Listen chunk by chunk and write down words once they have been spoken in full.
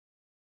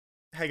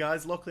Hey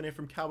guys, Lachlan here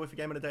from Cowboy for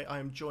Gamer today. I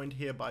am joined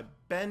here by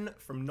Ben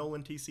from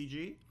Nolan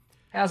TCG.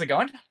 How's it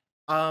going?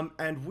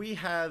 And we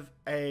have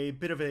a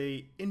bit of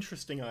a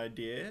interesting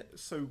idea.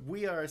 So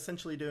we are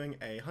essentially doing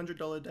a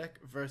 $100 deck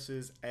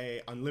versus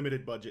a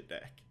unlimited budget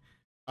deck.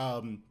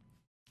 Um,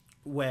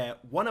 where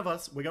one of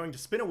us, we're going to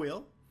spin a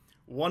wheel,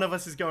 one of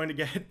us is going to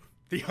get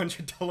the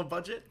 $100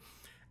 budget,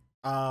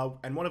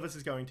 and one of us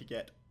is going to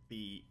get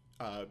the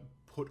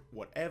put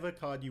whatever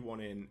card you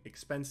want in,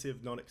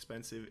 expensive,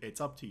 non-expensive, it's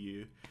up to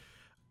you.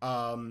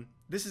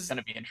 This is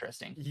Gonna be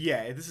interesting.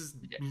 Yeah, this is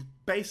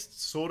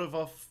based sort of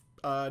off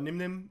Nim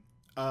Nim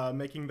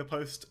making the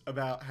post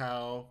about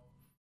how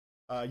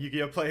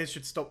Yu-Gi-Oh players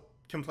should stop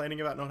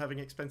complaining about not having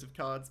expensive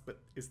cards, but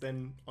is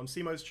then on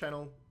Simo's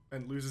channel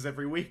and loses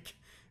every week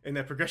in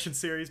their progression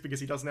series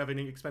because he doesn't have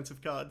any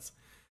expensive cards.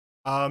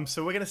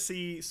 So we're gonna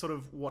see sort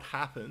of what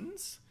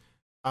happens.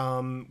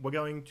 We're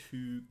going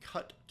to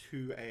cut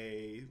to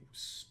a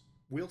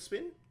wheel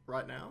spin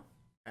right now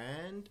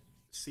and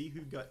see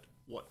who got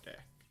what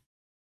deck.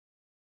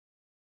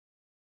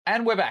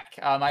 And we're back.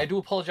 I do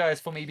apologize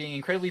for me being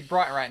incredibly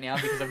bright right now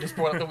because I've just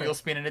brought up the wheel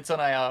spin and it's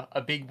on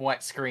a big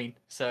white screen.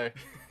 So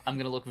I'm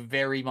going to look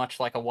very much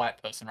like a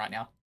white person right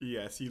now.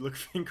 Yes, you look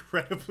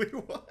incredibly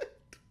white.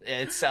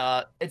 It's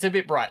a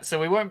bit bright, so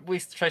we won't be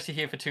stressed you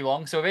here for too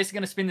long. So we're basically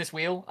going to spin this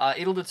wheel.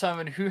 It'll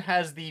determine who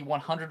has the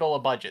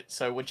 $100 budget.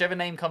 So whichever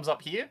name comes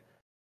up here,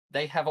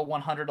 they have a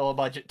 $100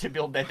 budget to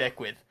build their deck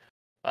with.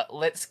 But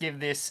let's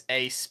give this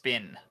a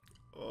spin.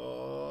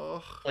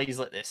 Oh. Please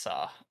let this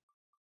oh.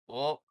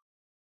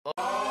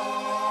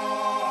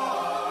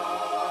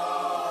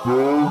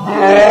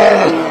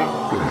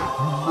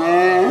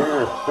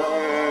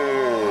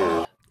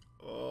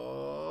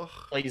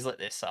 Please let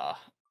this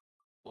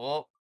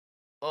oh,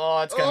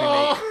 it's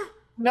gonna be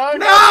me. No.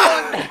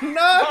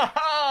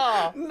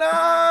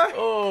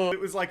 Oh. It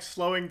was like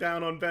slowing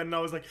down on Ben and I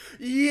was like,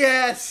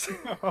 yes.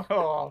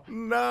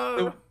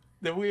 No.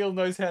 The wheel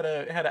knows how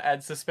to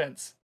add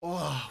suspense.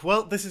 Oh,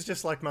 well, this is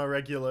just like my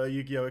regular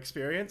Yu-Gi-Oh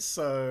experience,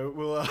 so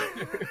we'll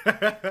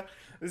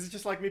this is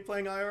just like me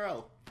playing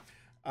IRL.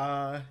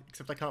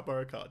 Except I can't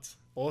borrow cards.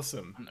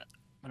 Awesome. I'm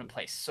gonna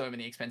play so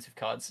many expensive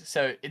cards.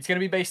 So it's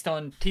gonna be based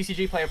on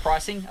TCG player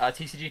pricing.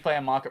 TCG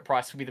player market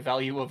price will be the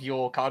value of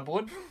your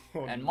cardboard.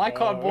 Oh, and my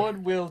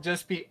cardboard will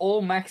just be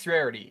all max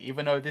rarity,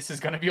 even though this is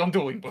gonna be on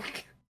Dueling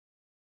Book.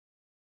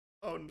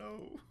 Oh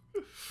no.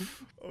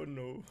 Oh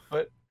no.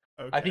 But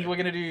okay. I think we're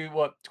gonna do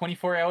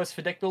 24 hours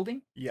for deck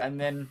building. Yeah. And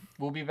then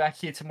we'll be back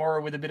here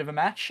tomorrow with a bit of a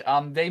match.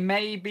 They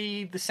may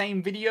be the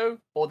same video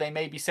or they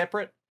may be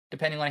separate,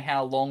 depending on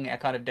how long our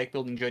kind of deck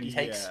building journey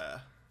takes. Yeah.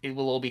 It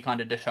will all be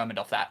kind of determined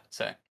off that.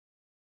 So,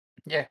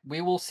 yeah,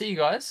 we will see you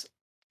guys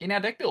in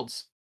our deck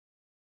builds.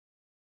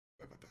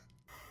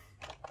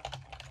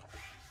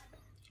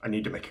 I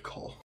need to make a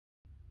call.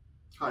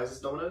 Hi, is this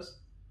Domino's?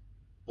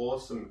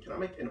 Awesome. Can I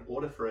make an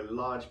order for a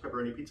large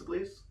pepperoni pizza,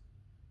 please?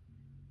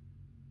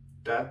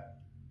 Dad,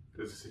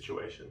 there's a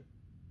situation.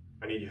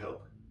 I need your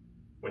help.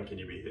 When can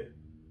you be here?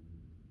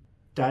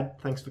 Dad,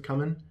 thanks for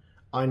coming.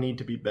 I need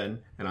to be Ben,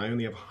 and I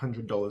only have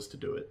 $100 to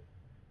do it.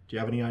 Do you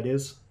have any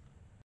ideas?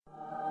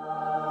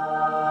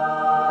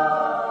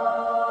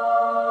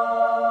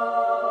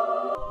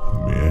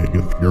 May I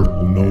get your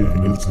no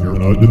it's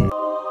nugget?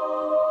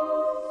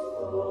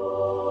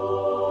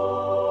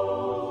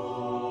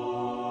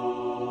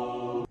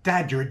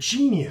 Dad, you're a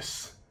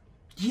genius!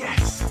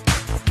 Yes!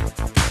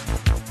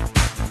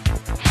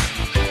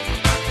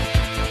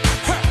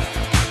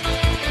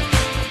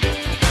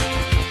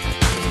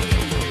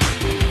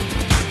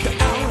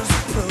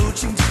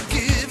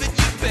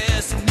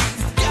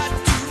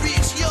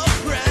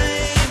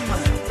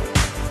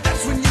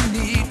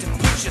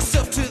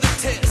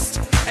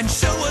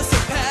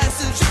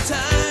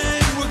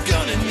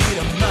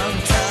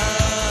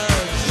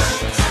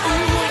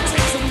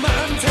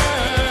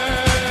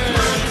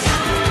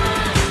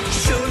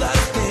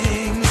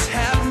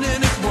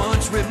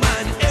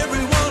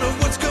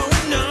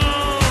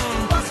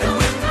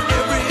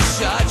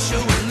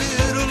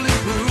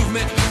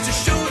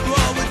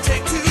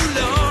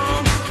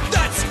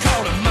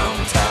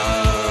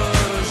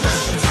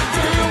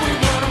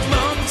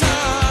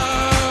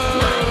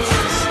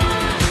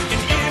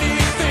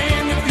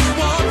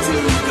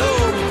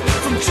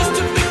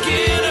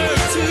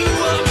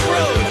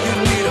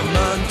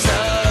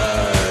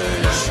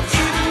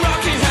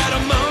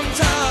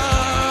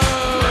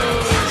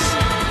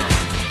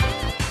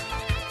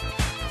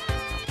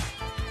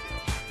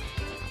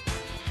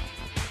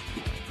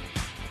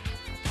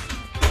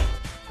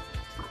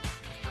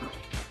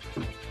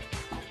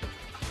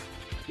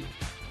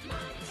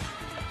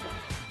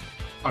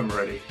 I'm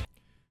ready.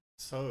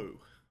 So,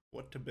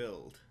 what to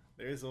build?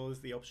 There is always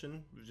the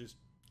option of just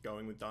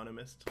going with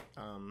Dynamist.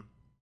 I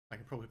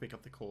could probably pick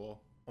up the core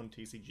on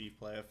TCG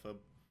Player for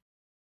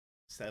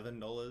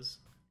 $7,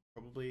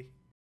 probably.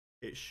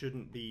 It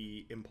shouldn't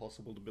be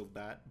impossible to build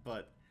that,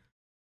 but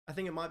I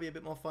think it might be a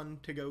bit more fun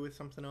to go with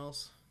something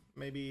else.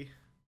 Maybe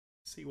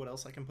see what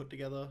else I can put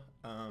together.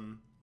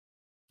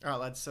 Alright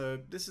lads, so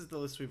this is the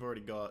list we've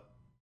already got.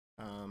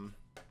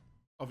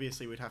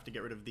 Obviously, we'd have to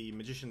get rid of the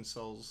Magician's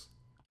Souls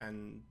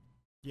and,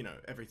 you know,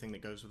 everything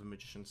that goes with the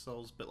Magician's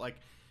Souls. But, like,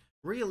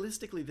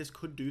 realistically, this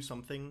could do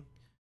something.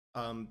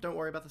 Don't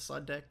worry about the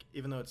side deck,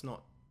 even though it's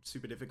not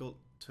super difficult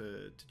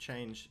to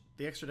change.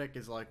 The extra deck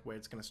is, like, where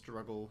it's going to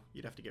struggle.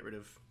 You'd have to get rid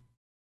of,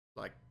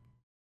 like,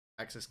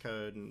 Access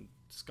Code and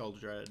Skull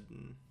Dread,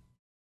 and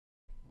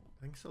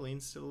I think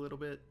Celine's still a little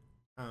bit.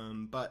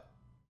 But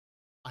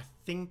I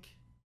think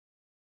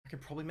I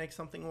could probably make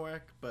something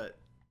work, but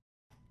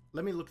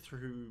let me look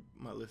through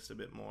my list a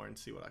bit more and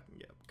see what I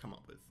can come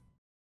up with.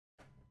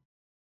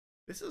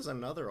 This is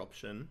another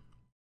option.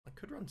 I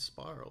could run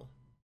Spiral.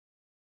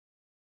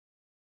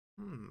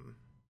 Yeah,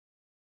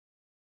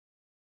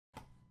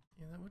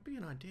 that would be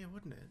an idea,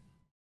 wouldn't it?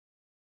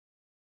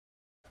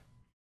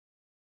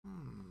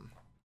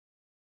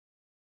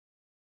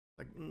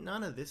 Like,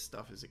 none of this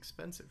stuff is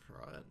expensive,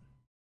 right? Like,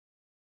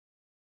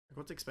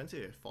 what's expensive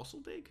here?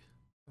 Fossil Dig?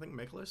 I think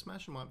Megalo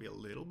Smasher might be a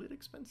little bit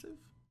expensive.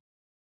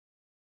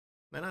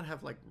 Then I'd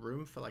have, like,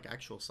 room for, like,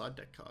 actual side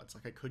deck cards.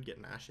 Like, I could get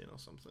Nash in or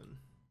something.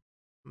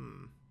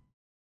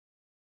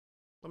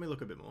 Let me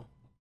look a bit more.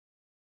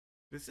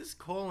 This is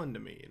calling to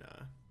me, you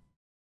know.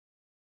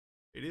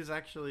 It is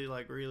actually,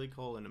 like, really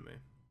calling to me.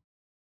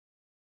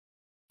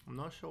 I'm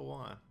not sure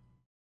why.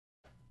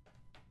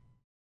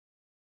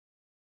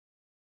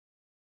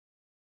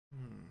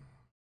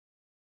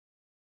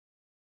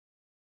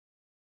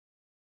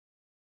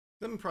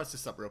 Let me price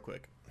this up real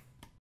quick.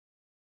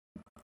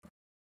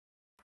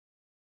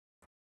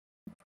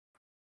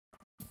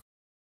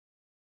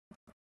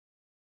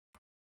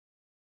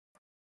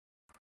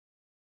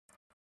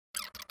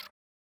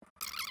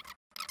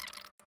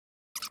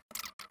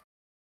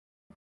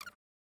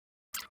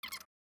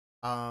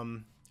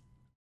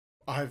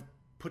 I've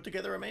put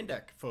together a main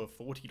deck for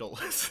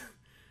 $40.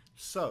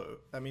 So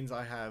that means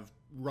I have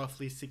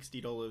roughly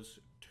 $60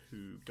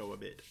 to go a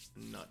bit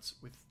nuts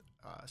with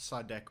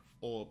side deck,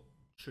 or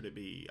should it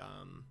be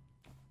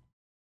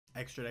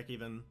extra deck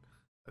even,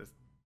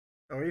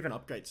 or even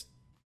upgrades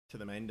to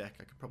the main deck.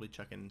 I could probably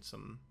chuck in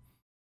some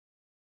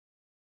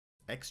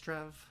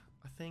Extrav,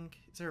 I think.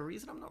 Is there a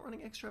reason I'm not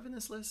running Extrav in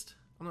this list?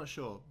 I'm not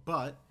sure,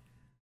 but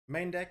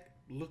main deck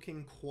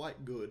looking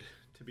quite good,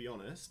 to be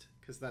honest,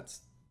 because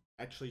that's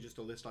actually just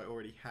a list I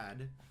already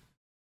had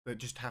that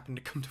just happened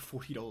to come to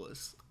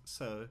 $40.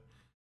 So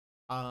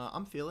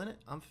I'm feeling it.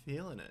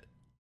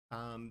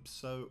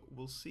 So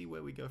we'll see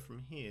where we go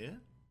from here,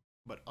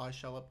 but I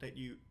shall update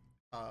you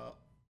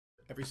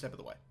every step of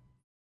the way.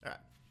 All right.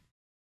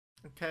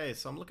 Okay,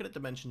 so I'm looking at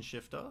Dimension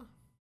Shifter.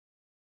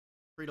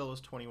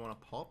 $3.21 a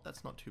pop.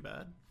 That's not too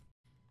bad.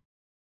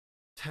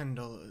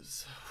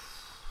 $10.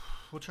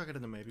 We'll chuck it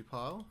in the maybe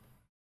pile.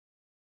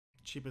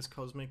 Cheapest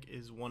Cosmic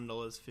is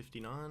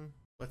 $1.59.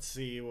 Let's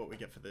see what we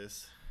get for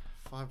this.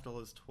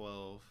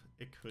 $5.12.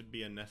 It could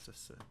be a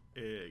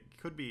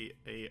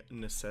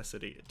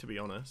necessity, to be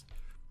honest.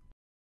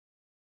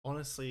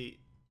 Honestly,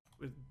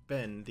 with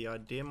Ben, the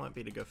idea might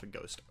be to go for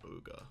Ghost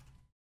Ogre.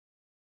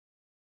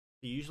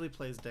 He usually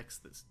plays decks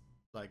that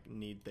like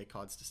need their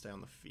cards to stay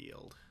on the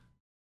field,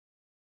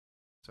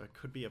 so it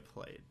could be a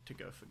play to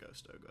go for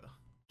Ghost Ogre.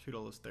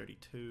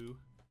 $2.32.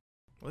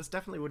 Well, this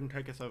definitely wouldn't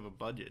take us over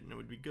budget, and it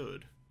would be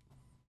good.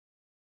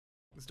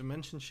 This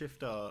Dimension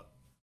Shifter.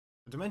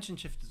 Dimension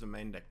Shift is a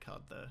main deck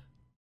card, though.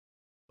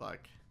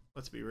 Like,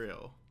 let's be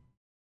real.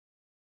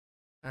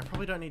 I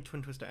probably don't need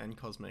Twin Twister and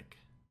Cosmic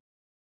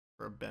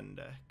for a Ben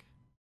deck.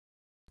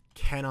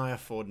 Can I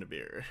afford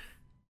Nibiru?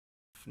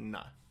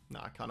 No,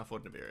 I can't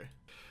afford Nibiru.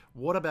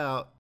 What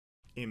about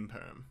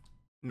Imperm?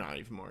 No,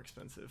 even more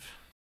expensive.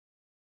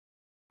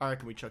 I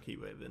reckon we chuck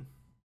Heatwave in.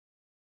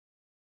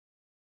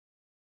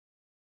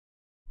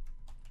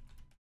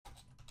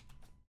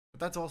 But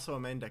that's also a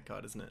main deck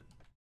card, isn't it?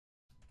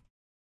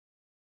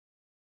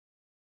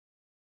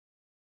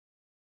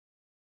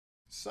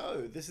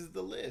 So, this is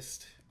the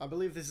list. I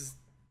believe this is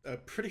a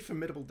pretty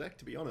formidable deck,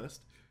 to be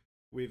honest.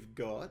 We've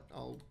got,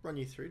 I'll run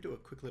you through, do a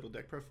quick little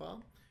deck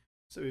profile.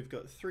 So we've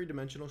got 3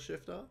 Dimensional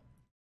Shifter,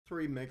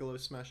 3 Megalo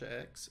Smasher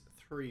X,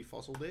 3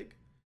 Fossil Dig,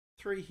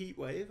 3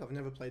 Heatwave. I've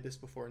never played this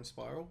before in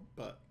Spiral,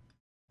 but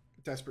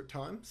desperate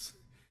times.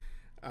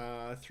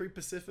 3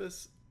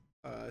 Pacificus,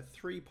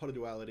 3 Pot of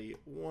Duality,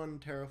 1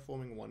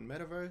 Terraforming, 1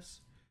 Metaverse,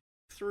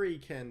 3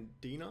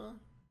 Canadia?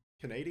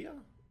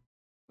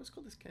 What's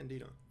called this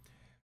Candida?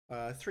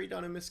 3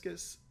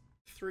 Dynamiscus,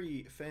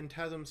 3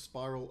 Phantasm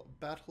Spiral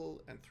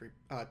Battle, and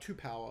 2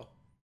 Power.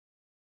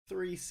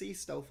 3 Sea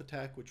Stealth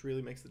Attack, which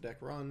really makes the deck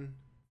run.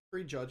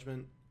 3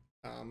 Judgment.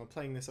 I'm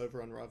playing this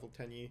over on Rival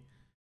Tenyu.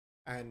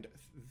 And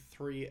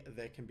 3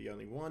 There Can Be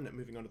Only One.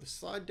 Moving on to the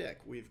side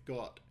deck, we've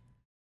got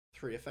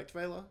 3 Effect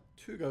Veiler,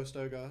 2 Ghost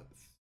Ogre,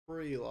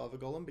 3 Lava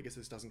Golem, because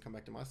this doesn't come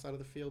back to my side of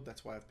the field.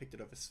 That's why I've picked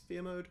it over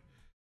Sphere Mode.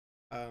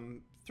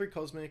 3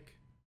 Cosmic,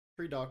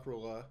 3 Dark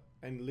Ruler,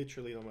 and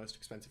literally the most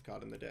expensive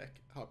card in the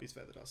deck, Harpy's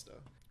Feather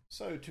Duster.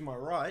 So to my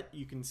right,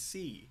 you can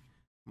see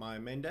my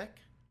main deck.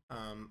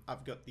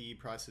 I've got the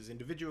prices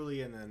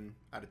individually and then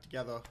added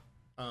together.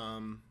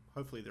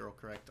 Hopefully they're all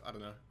correct. I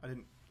don't know. I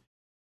didn't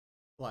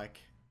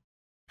like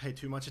pay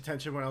too much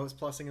attention when I was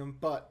plussing them,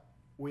 but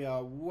we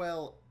are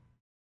well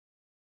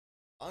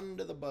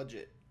under the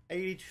budget.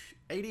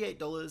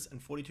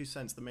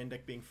 $88.42, the main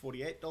deck being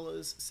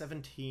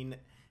 $48.17,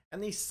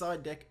 and the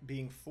side deck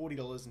being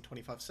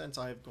 $40.25.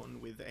 I have gone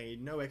with a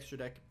no extra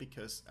deck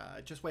because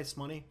it just wastes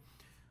money,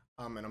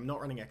 and I'm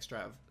not running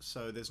Extrav,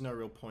 so there's no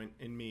real point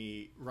in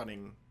me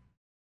running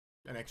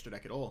an extra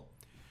deck at all.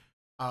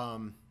 I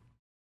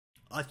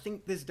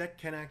think this deck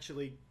could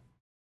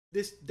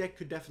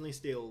definitely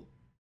steal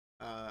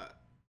a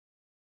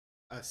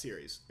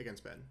series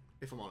against Ben,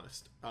 if I'm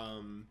honest.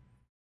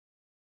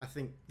 I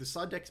think the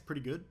side deck's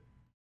pretty good.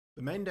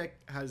 The main deck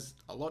has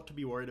a lot to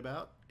be worried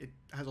about. It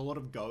has a lot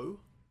of go.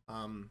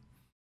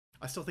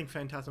 I still think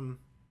Phantasm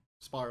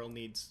Spiral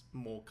needs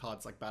more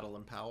cards like Battle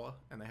and Power,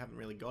 and they haven't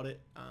really got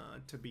it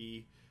to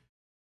be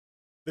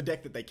the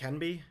deck that they can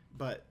be.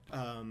 But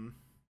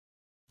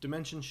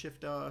Dimension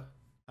Shifter,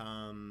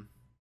 having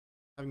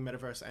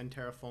Metaverse and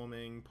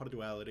Terraforming, Pot of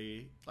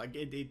Duality, like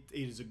it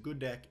is a good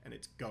deck, and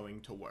it's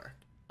going to work,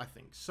 I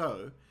think.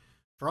 So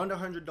for under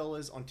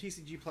 $100 on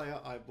TCG Player,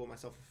 I bought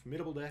myself a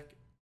formidable deck,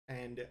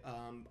 and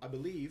I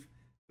believe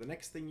the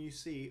next thing you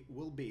see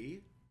will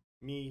be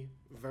me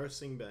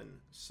versing Ben.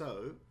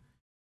 So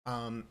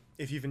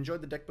if you've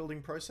enjoyed the deck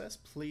building process,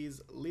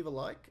 please leave a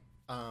like,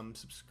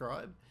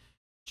 subscribe,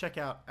 check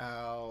out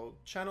our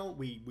channel.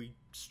 We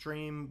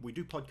stream, we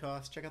do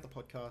podcasts. Check out the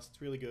podcast,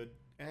 it's really good.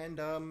 And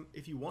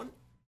if you want,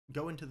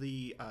 go into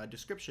the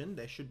description.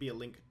 There should be a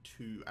link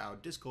to our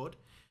Discord.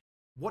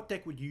 What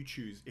deck would you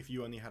choose if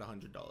you only had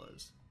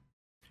 $100?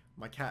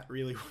 My cat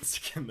really wants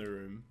to get in the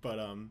room, but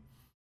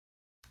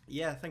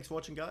yeah, thanks for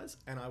watching, guys,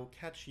 and I will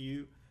catch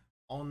you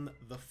on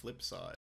the flip side.